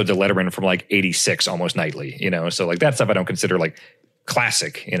old episodes of Letterman from like 86 almost nightly, So like that stuff I don't consider like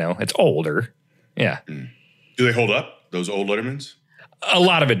classic, It's older. Yeah. Do they hold up, those old Lettermans? A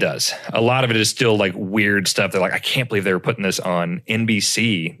lot of it does. A lot of it is still like weird stuff. They're like, I can't believe they were putting this on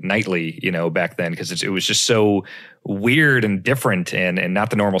NBC nightly, back then, because it was just so weird and different and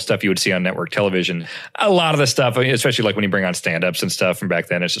not the normal stuff you would see on network television. A lot of the stuff, especially like when you bring on stand-ups and stuff from back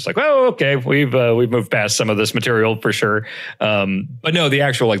then, it's just like, oh, okay, we've moved past some of this material for sure. But no, the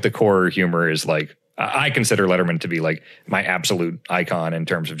actual like the core humor is like, I consider Letterman to be like my absolute icon in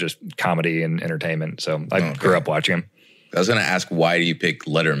terms of just comedy and entertainment. So I grew up watching him. I was going to ask, why do you pick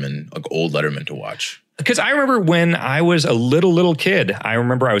Letterman, like old Letterman, to watch? Because I remember when I was a little kid, I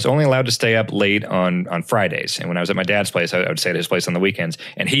remember I was only allowed to stay up late on Fridays. And when I was at my dad's place, I would stay at his place on the weekends.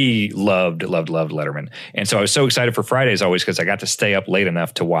 And he loved Letterman. And so I was so excited for Fridays always because I got to stay up late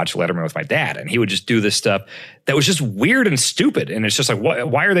enough to watch Letterman with my dad. And he would just do this stuff that was just weird and stupid. And it's just like,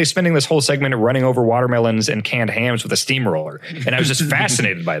 why are they spending this whole segment running over watermelons and canned hams with a steamroller? And I was just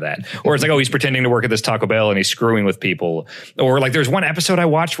fascinated by that. Or it's like, oh, he's pretending to work at this Taco Bell and he's screwing with people. Or like there's one episode I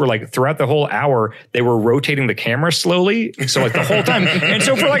watched where like throughout the whole hour, they were rotating the camera slowly. So like the whole time. And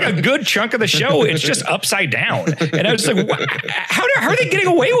so for like a good chunk of the show, it's just upside down. And I was just like, how are they getting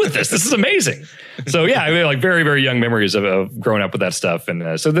away with this? This is amazing. So yeah, I mean, like very, very young memories of growing up with that stuff.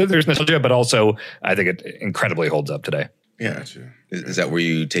 And so there's nostalgia, but also I think it incredibly holds up today. Yeah. Gotcha. Is that where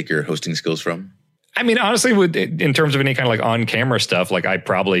you take your hosting skills from? I mean, honestly, in terms of any kind of like on-camera stuff, like I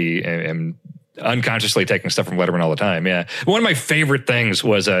probably am unconsciously taking stuff from Letterman all the time. Yeah. One of my favorite things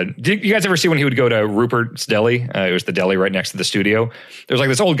was, did you guys ever see when he would go to Rupert's Deli? It was the deli right next to the studio. There was like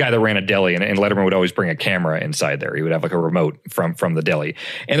this old guy that ran a deli and Letterman would always bring a camera inside there. He would have like a remote from the deli.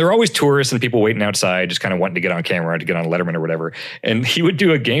 And there were always tourists and people waiting outside, just kind of wanting to get on camera, to get on Letterman or whatever. And he would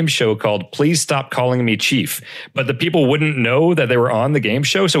do a game show called Please Stop Calling Me Chief. But the people wouldn't know that they were on the game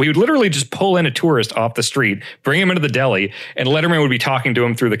show. So he would literally just pull in a tourist off the street, bring him into the deli, and Letterman would be talking to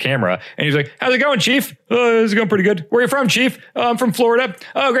him through the camera. And he's like, how's it going, Chief? It's going pretty good. Where are you from, Chief? I'm from Florida.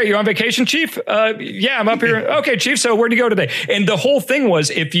 Oh, great. You're on vacation, Chief? Yeah, I'm up here. Okay, Chief. So where'd you go today? And the whole thing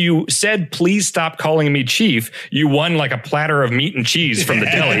was, if you said, please stop calling me Chief, you won like a platter of meat and cheese from the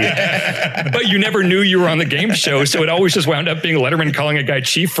deli. But you never knew you were on the game show. So it always just wound up being Letterman calling a guy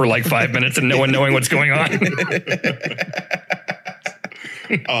Chief for like 5 minutes and no one knowing what's going on.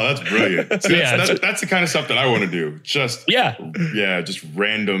 Oh, that's brilliant. See, that's the kind of stuff that I want to do. Just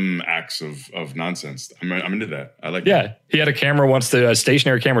random acts of nonsense. I'm into that. I like that. He had a camera once, the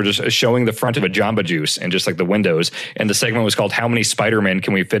stationary camera, just showing the front of a Jamba Juice and just like the windows. And the segment was called How Many Spider-Men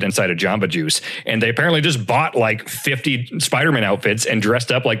Can We Fit Inside a Jamba Juice? And they apparently just bought like 50 Spider-Man outfits and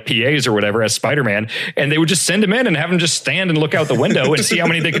dressed up like PAs or whatever as Spider-Man. And they would just send them in and have them just stand and look out the window and see how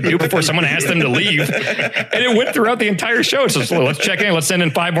many they could do before someone asked them to leave. And it went throughout the entire show. So let's check in. Let's send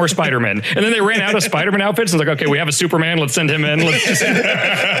in 5 more Spider-Men. And then they ran out of Spider-Man outfits. And it's like, okay, we have a Superman. Let's send him in.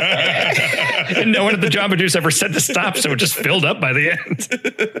 And no one at the Jamba Juice ever said to stop. So it just filled up by the end.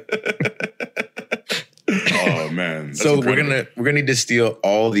 Oh man. So incredible. we're gonna need to steal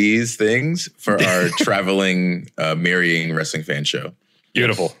all these things for our traveling marrying wrestling fan show.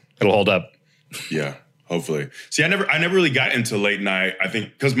 Beautiful. It'll hold up. Yeah. Hopefully. See, I never really got into late night. I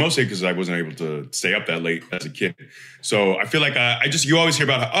think mostly because I wasn't able to stay up that late as a kid. So I feel like you always hear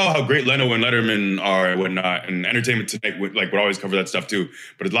about how great Leno and Letterman are and whatnot, and Entertainment Tonight would always cover that stuff too.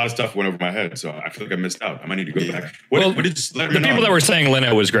 But a lot of stuff went over my head, so I feel like I missed out. I might need to go back. What did Letterman? The people that were saying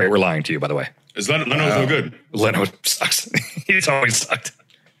Leno was great were lying to you, by the way. Is Leno no good? Leno sucks. He's always sucked.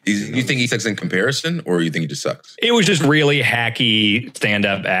 You think he sucks in comparison, or you think he just sucks? It was just really hacky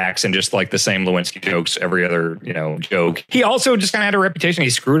stand-up acts and just like the same Lewinsky jokes, every other joke. He also just kind of had a reputation. He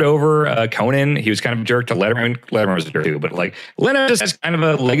screwed over Conan. He was kind of a jerk to Letterman. Letterman was a jerk too, but like Leno just has kind of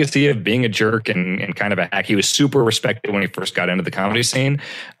a legacy of being a jerk and kind of a hack. He was super respected when he first got into the comedy scene,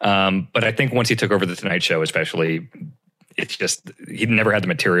 but I think once he took over the Tonight Show, especially, it's just he never had the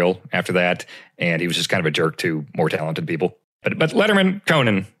material after that, and he was just kind of a jerk to more talented people. But Letterman,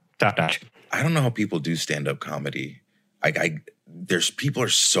 Conan, top notch. I don't know how people do stand-up comedy. People are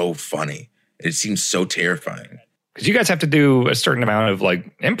so funny. It seems so terrifying. Because you guys have to do a certain amount of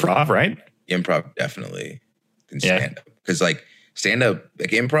like improv, right? Improv, definitely. Than stand-up. Because like stand-up, like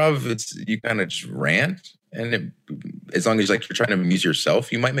improv, you kind of just rant. And as long as like you're trying to amuse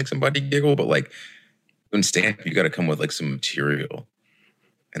yourself, you might make somebody giggle. But like in stand-up, you got to come with like some material.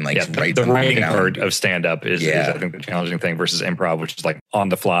 And like the writing part of stand-up is I think the challenging thing versus improv, which is like on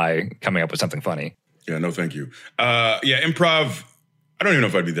the fly coming up with something funny. Yeah, no, thank you. Improv. I don't even know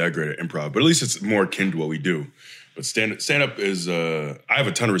if I'd be that great at improv, but at least it's more akin to what we do. But stand-up is. I have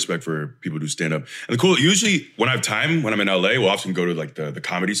a ton of respect for people who do stand-up. And usually when I have time, when I'm in LA, we'll often go to like the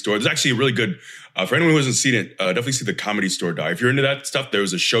comedy store. There's actually a really good. For anyone who hasn't seen it, definitely see the Comedy Store doc. If you're into that stuff, there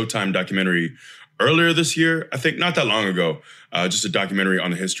was a Showtime documentary earlier this year, I think, not that long ago, just a documentary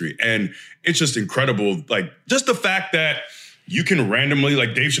on the history. And it's just incredible. Like, just the fact that you can randomly,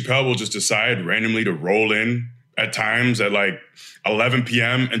 like Dave Chappelle will just decide randomly to roll in at times at like 11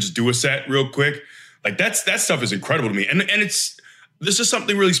 p.m. and just do a set real quick. Like that stuff is incredible to me. And this is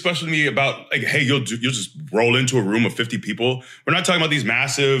something really special to me about, like, hey, you'll just roll into a room of 50 people. We're not talking about these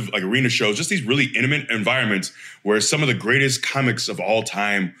massive like arena shows, just these really intimate environments where some of the greatest comics of all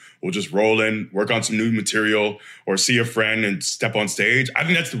time will just roll in, work on some new material, or see a friend and step on stage. I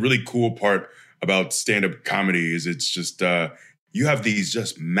think that's the really cool part about stand-up comedy is it's just, you have these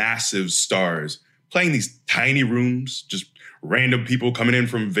just massive stars playing these tiny rooms, just random people coming in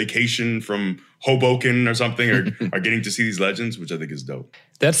from vacation from Hoboken or something are getting to see these legends, which I think is dope.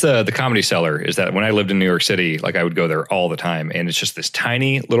 That's the Comedy Cellar, is that when I lived in New York City, like I would go there all the time. And it's just this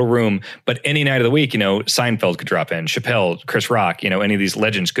tiny little room. But any night of the week, Seinfeld could drop in, Chappelle, Chris Rock, any of these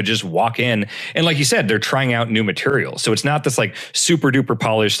legends could just walk in. And like you said, they're trying out new material. So it's not this like super duper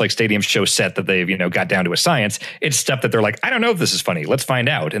polished like stadium show set that they've, got down to a science. It's stuff that they're like, I don't know if this is funny. Let's find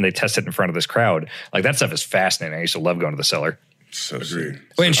out. And they test it in front of this crowd. Like that stuff is fascinating. I used to love going to the Cellar. So agreed.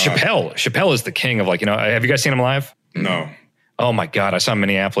 Well, and Chappelle is the king of like, have you guys seen him live? No. Oh my God. I saw him in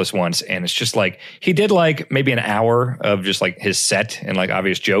Minneapolis once and it's just like, he did like maybe an hour of just like his set and like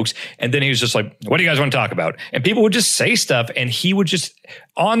obvious jokes. And then he was just like, what do you guys want to talk about? And people would just say stuff and he would just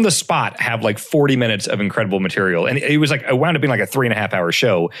on the spot have like 40 minutes of incredible material. And it was like, it wound up being like a 3.5 hour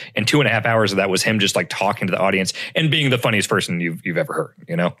show. And 2.5 hours of that was him just like talking to the audience and being the funniest person you've ever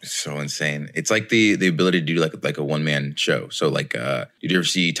heard, So insane. It's like the ability to do like a one-man show. So like, did you ever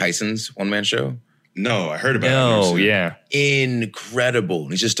see Tyson's one-man show? No, I heard about it. Oh, yeah. Incredible.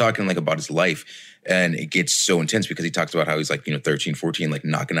 He's just talking like about his life. And it gets so intense because he talks about how he's like, 13, 14, like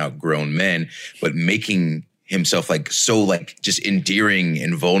knocking out grown men, but making himself like so like just endearing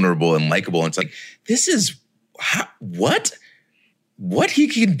and vulnerable and likable. And it's like, this is what he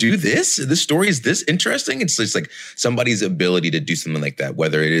can do this? This story is this interesting? It's just like somebody's ability to do something like that,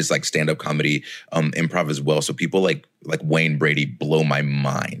 whether it is like stand-up comedy, improv as well. So people like Wayne Brady blow my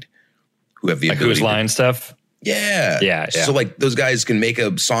mind. Who have the like ability who's line stuff? Yeah. So like those guys can make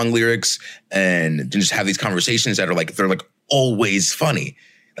up song lyrics and just have these conversations that are like, they're like always funny.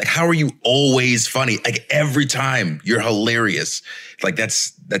 Like, how are you always funny? Like every time you're hilarious. Like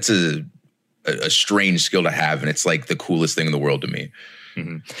that's a strange skill to have. And it's like the coolest thing in the world to me.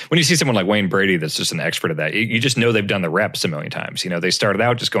 Mm-hmm. When you see someone like Wayne Brady that's just an expert at that, you just know they've done the reps a million times. They started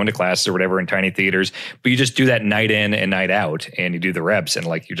out just going to classes or whatever in tiny theaters, but you just do that night in and night out and you do the reps and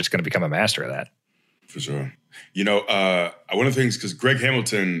like you're just going to become a master of that. For sure. One of the things, because Greg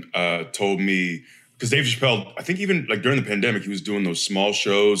Hamilton told me, because Dave Chappelle, I think even like during the pandemic, he was doing those small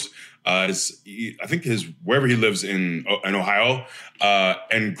shows. I think wherever he lives in Ohio,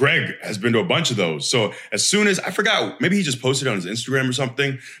 and Greg has been to a bunch of those. So as soon as I forgot, maybe he just posted on his Instagram or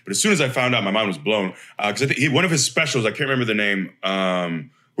something. But as soon as I found out, my mind was blown because I think one of his specials, I can't remember the name,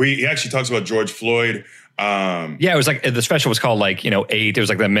 where he actually talks about George Floyd. It was like the special was called like 8. It was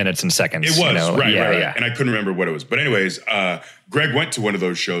like the minutes and seconds. It was right. Yeah. And I couldn't remember what it was. But anyways, Greg went to one of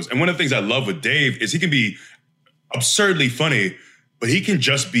those shows, and one of the things I love with Dave is he can be absurdly funny, but he can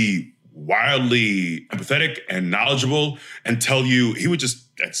just be wildly empathetic and knowledgeable and he would just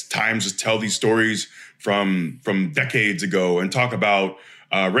at times just tell these stories from decades ago and talk about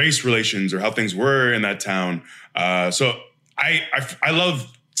race relations or how things were in that town. So I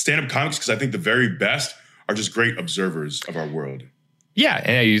love stand-up comics because I think the very best are just great observers of our world. Yeah,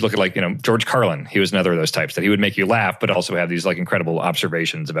 and you look at George Carlin. He was another of those types that he would make you laugh, but also have these like incredible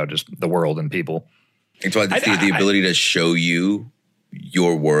observations about just the world and people. And so the ability to show you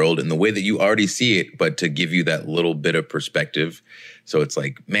your world in the way that you already see it, but to give you that little bit of perspective. So it's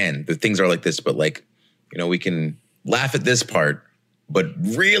like, man, the things are like this, but like, we can laugh at this part, but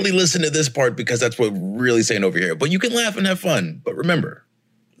really listen to this part because that's what we're really saying over here. But you can laugh and have fun. But remember,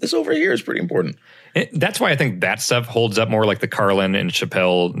 this over here is pretty important. That's why I think that stuff holds up more, like the Carlin and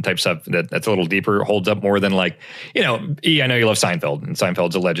Chappelle type stuff that's a little deeper, holds up more than like, I know you love Seinfeld, and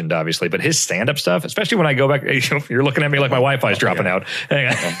Seinfeld's a legend, obviously, but his stand-up stuff, especially when I go back, you're looking at me like my Wi-Fi is dropping out.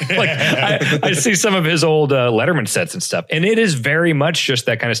 Like I see some of his old Letterman sets and stuff, and it is very much just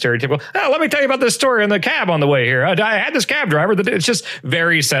that kind of stereotypical, let me tell you about this story in the cab on the way here. I had this cab driver that it's just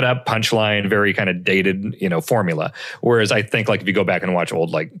very set up, punchline, very kind of dated, formula. Whereas I think like if you go back and watch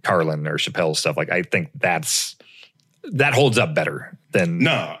old like Carlin or Chappelle stuff, like I think that holds up better than.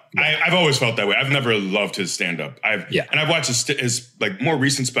 No, I've always felt that way. I've never loved his stand-up. And I've watched his like more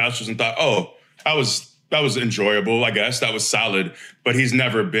recent specials and thought, that was enjoyable. I guess that was solid, but he's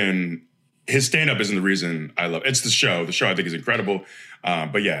never been his stand-up isn't the reason I love it. It's the show. The show I think is incredible.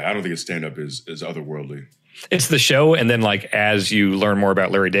 But yeah, I don't think his stand-up is otherworldly. It's the show, and then like as you learn more about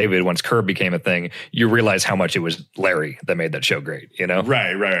Larry David, once Curb became a thing, you realize how much it was Larry that made that show great. You know,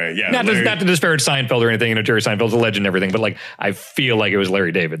 Right. Yeah. not to disparage Seinfeld or anything. You know, Jerry Seinfeld's a legend and everything, but like I feel like it was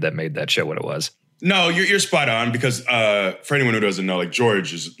Larry David that made that show what it was. No, you're spot on because for anyone who doesn't know, like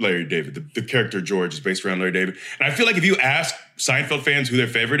George is Larry David. The character George is based around Larry David. And I feel like if you ask Seinfeld fans who their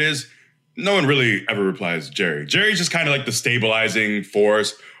favorite is, no one really ever replies Jerry. Jerry's just kind of like the stabilizing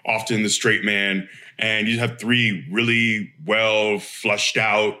force, often the straight man. And you have three really well flushed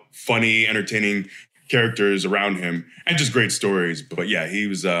out, funny, entertaining characters around him and just great stories. But yeah, he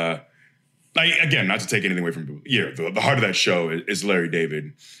was, again, not to take anything away from, the heart of that show is Larry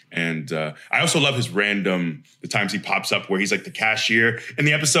David. And I also love his the times he pops up where he's like the cashier in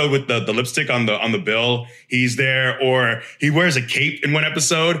the episode with the lipstick on the bill. He's there, or he wears a cape in one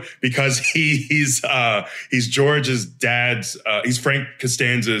episode because he's George's dad's. He's Frank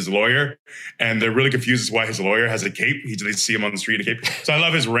Costanza's lawyer, and they're really confused as to why his lawyer has a cape. They see him on the street in a cape. So I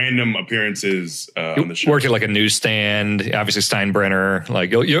love his random appearances on the show. Worked at like a newsstand, obviously Steinbrenner.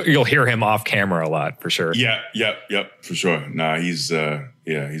 Like you'll hear him off camera a lot for sure. Yeah, for sure. Nah, he's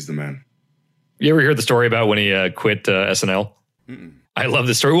the man. You ever hear the story about when he quit SNL? Mm-mm. I love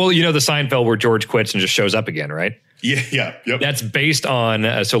this story. Well, you know the Seinfeld where George quits and just shows up again, right? Yeah. That's based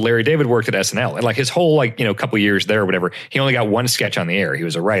on, so Larry David worked at SNL and like his whole couple years there or whatever, he only got one sketch on the air. He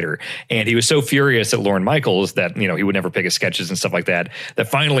was a writer and he was so furious at Lorne Michaels that, he would never pick his sketches and stuff like that, that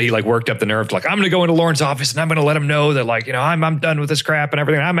finally he like worked up the nerve to like, I'm going to go into Lorne's office and I'm going to let him know that like, I'm done with this crap and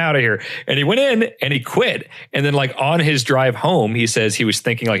everything. I'm out of here. And he went in and he quit. And then like on his drive home, he says he was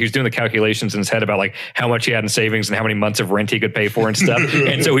thinking like he was doing the calculations in his head about like how much he had in savings and how many months of rent he could pay for and stuff.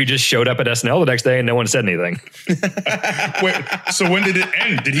 And so he just showed up at SNL the next day and no one said anything. Wait, so when did it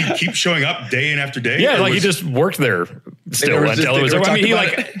end? Did he keep showing up day in after day? Yeah, like he just worked there still until it was over. I mean,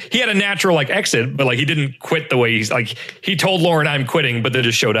 he had a natural like exit, but like he didn't quit the way he's like he told Lorne I'm quitting, but then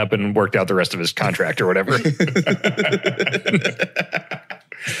just showed up and worked out the rest of his contract or whatever.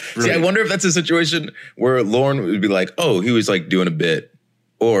 See, I wonder if that's a situation where Lorne would be like, "Oh, he was like doing a bit,"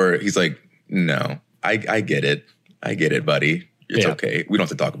 or he's like, "No, I get it, buddy. It's okay. We don't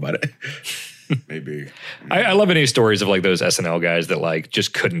have to talk about it." Maybe. I love any stories of like those SNL guys that like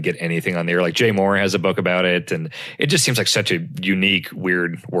just couldn't get anything on the air. Like Jay Moore has a book about it, and it just seems like such a unique,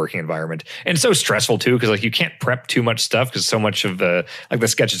 weird working environment, and so stressful too because like you can't prep too much stuff because so much of the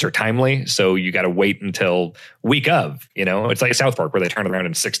sketches are timely, so you got to wait until week of. It's like South Park where they turn it around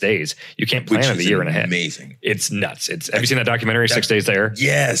in 6 days. You can't plan it a year and a half. Amazing. It's nuts. Have you seen that documentary 6 days there?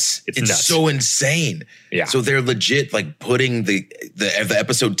 Yes, it's nuts. So insane. Yeah. So they're legit like putting the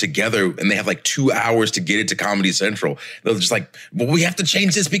episode together, and they have like 2 hours to get it to Comedy Central. They're just like, well, we have to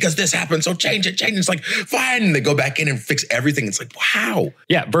change this because this happened, so change it. It's like, fine. And they go back in and fix everything. It's like, wow.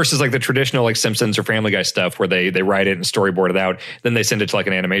 Yeah, versus like the traditional like Simpsons or Family Guy stuff where they write it and storyboard it out. Then they send it to like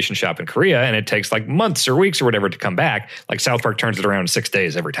an animation shop in Korea, and it takes like months or weeks or whatever to come back. Like South Park turns it around in 6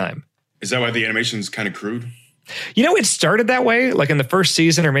 days every time. Is that why the animation's kind of crude? It started that way. Like in the first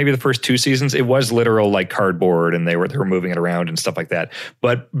season or maybe the first 2 seasons, it was literal like cardboard and they were moving it around and stuff like that.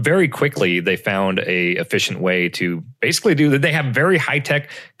 But very quickly they found a efficient way to basically do that. They have very high tech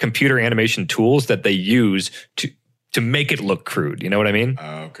computer animation tools that they use to make it look crude. You know what I mean?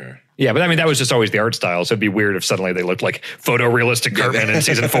 Okay. Yeah, but I mean, that was just always the art style. So it'd be weird if suddenly they looked like photorealistic Cartman in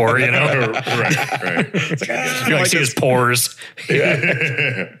season 4, Right. It's like, you see his pores.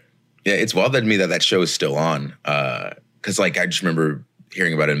 Yeah, it's wild to me that show is still on. Because like I just remember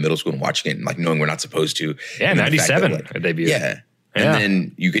hearing about it in middle school and watching it and like knowing we're not supposed to. Yeah, 97 it debuted. Yeah. And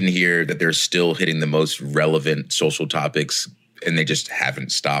then you can hear that they're still hitting the most relevant social topics and they just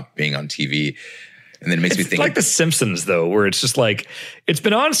haven't stopped being on TV. And then it makes me think like The Simpsons, though, where it's just like, it's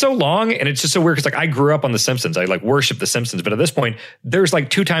been on so long and it's just so weird because like I grew up on The Simpsons. I like worship The Simpsons. But at this point, there's like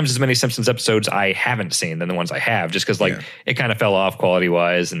 2 times as many Simpsons episodes I haven't seen than the ones I have, just because like it kind of fell off quality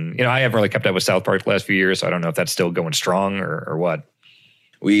wise. And, I haven't really kept up with South Park the last few years. So I don't know if that's still going strong or what.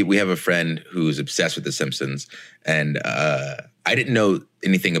 We have a friend who's obsessed with The Simpsons. And I didn't know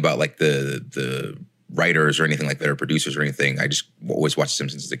anything about like the writers or anything like that or producers or anything. I just always watched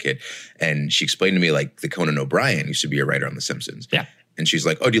Simpsons as a kid. And she explained to me like the Conan O'Brien used to be a writer on The Simpsons. Yeah. And she's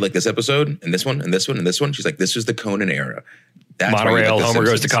like, oh, do you like this episode? And this one and this one and this one? She's like, this was the Conan era. That's Monorail, Homer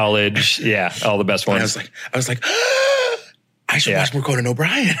Goes to College. Yeah, all the best ones. And I was like, I should watch more Conan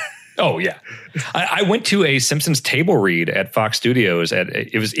O'Brien. Oh, yeah. I went to a Simpsons table read at Fox Studios.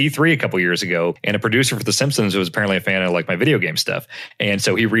 It was E3 a couple years ago, and a producer for The Simpsons was apparently a fan of like my video game stuff. And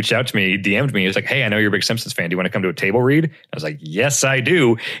so he reached out to me, DM'd me. He was like, hey, I know you're a big Simpsons fan. Do you want to come to a table read? I was like, yes, I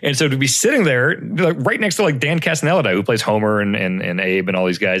do. And so to be sitting there like, right next to like Dan Castellaneta, who plays Homer and Abe and all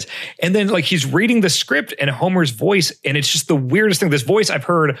these guys. And then like he's reading the script in Homer's voice. And it's just the weirdest thing. This voice I've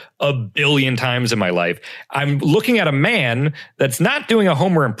heard a billion times in my life. I'm looking at a man that's not doing a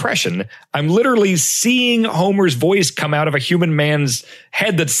Homer impression. I'm literally seeing Homer's voice come out of a human man's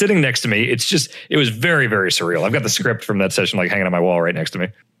head that's sitting next to me. It was very, very surreal. I've got the script from that session like hanging on my wall right next to me.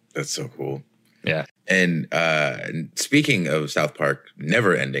 That's so cool. Yeah. And speaking of South Park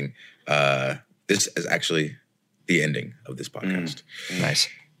never ending, this is actually the ending of this podcast. Nice.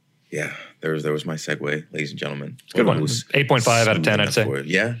 Yeah, there was my segue, ladies and gentlemen. Good one. 8.5 out of 10, I'd say.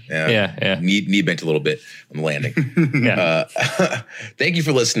 Yeah. Knee bent a little bit on the landing. Yeah. Thank you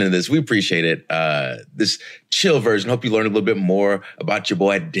for listening to this. We appreciate it. This chill version. Hope you learned a little bit more about your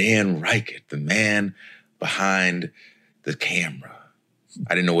boy Dan Reichert, the man behind the camera.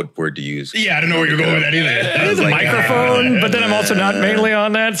 I didn't know what word to use. Yeah, I don't know where you're going with that either. It is a microphone, but then I'm also not mainly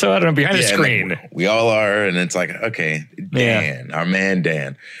on that, so I don't know, behind the screen. We all are, and it's like, okay, Dan, our man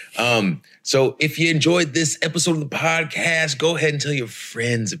Dan. So if you enjoyed this episode of the podcast, go ahead and tell your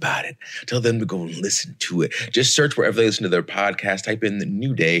friends about it. Tell them to go listen to it. Just search wherever they listen to their podcast, type in The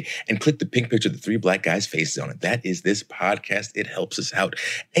New Day, and click the pink picture of the three black guys' faces on it. That is this podcast. It helps us out.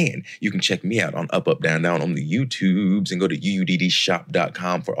 And you can check me out on Up, Up, Down, Down on the YouTubes, and go to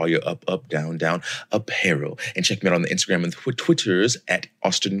uuddshop.com for all your Up, Down, Down apparel. And check me out on the Instagram and Twitters at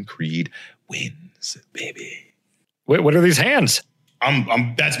Austin Creed Wins, baby. Wait, what are these hands?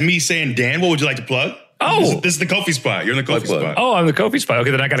 That's me saying, Dan, what would you like to plug? Oh. This is the Kofi spot. You're in the Kofi spot. Oh, I'm the Kofi spot.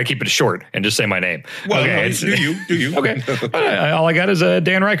 Okay, then I got to keep it short and just say my name. Well, okay, no, do you? Okay. All I got is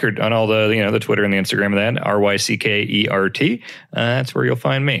Dan Reichert on all the the Twitter and the Instagram of that. RYCKERT. That's where you'll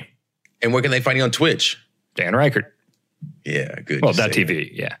find me. And where can they find you on Twitch? Dan Reichert. Yeah, good. Well, .tv.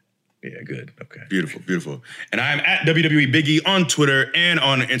 Yeah. Yeah, good. Okay. Beautiful. And I'm at WWE Biggie on Twitter and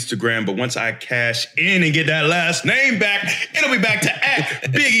on Instagram. But once I cash in and get that last name back, it'll be back to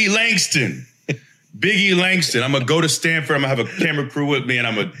at Biggie Langston. Biggie Langston. I'm going to go to Stanford. I'm going to have a camera crew with me, and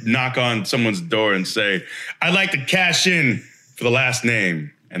I'm going to knock on someone's door and say, I'd like to cash in for the last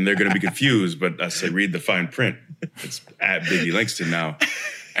name. And they're going to be confused, but I say, read the fine print. It's at Biggie Langston now.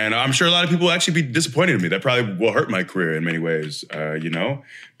 And I'm sure a lot of people will actually be disappointed in me. That probably will hurt my career in many ways,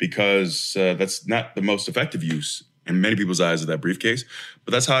 because that's not the most effective use in many people's eyes of that briefcase.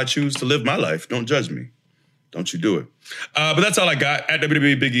 But that's how I choose to live my life. Don't judge me. Don't you do it. But that's all I got. At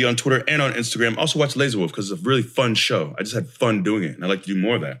WWE Biggie on Twitter and on Instagram. Also watch Laser Wolf because it's a really fun show. I just had fun doing it, and I'd like to do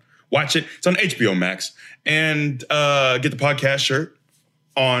more of that. Watch it. It's on HBO Max. And get the podcast shirt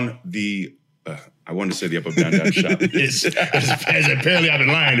on the... I wanted to say the Up, Up, Down, Down shop. Apparently I've been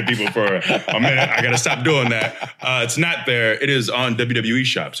lying to people for a minute. I got to stop doing that. It's not there. It is on WWE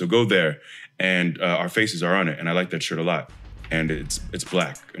shop. So go there. And our faces are on it. And I like that shirt a lot. And it's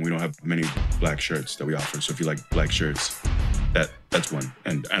black. And we don't have many black shirts that we offer. So if you like black shirts, that's one.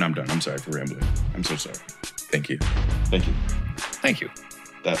 And I'm done. I'm sorry for rambling. I'm so sorry. Thank you. Thank you. Thank you.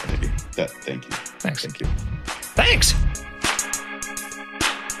 Thanks. Thank you. Thanks.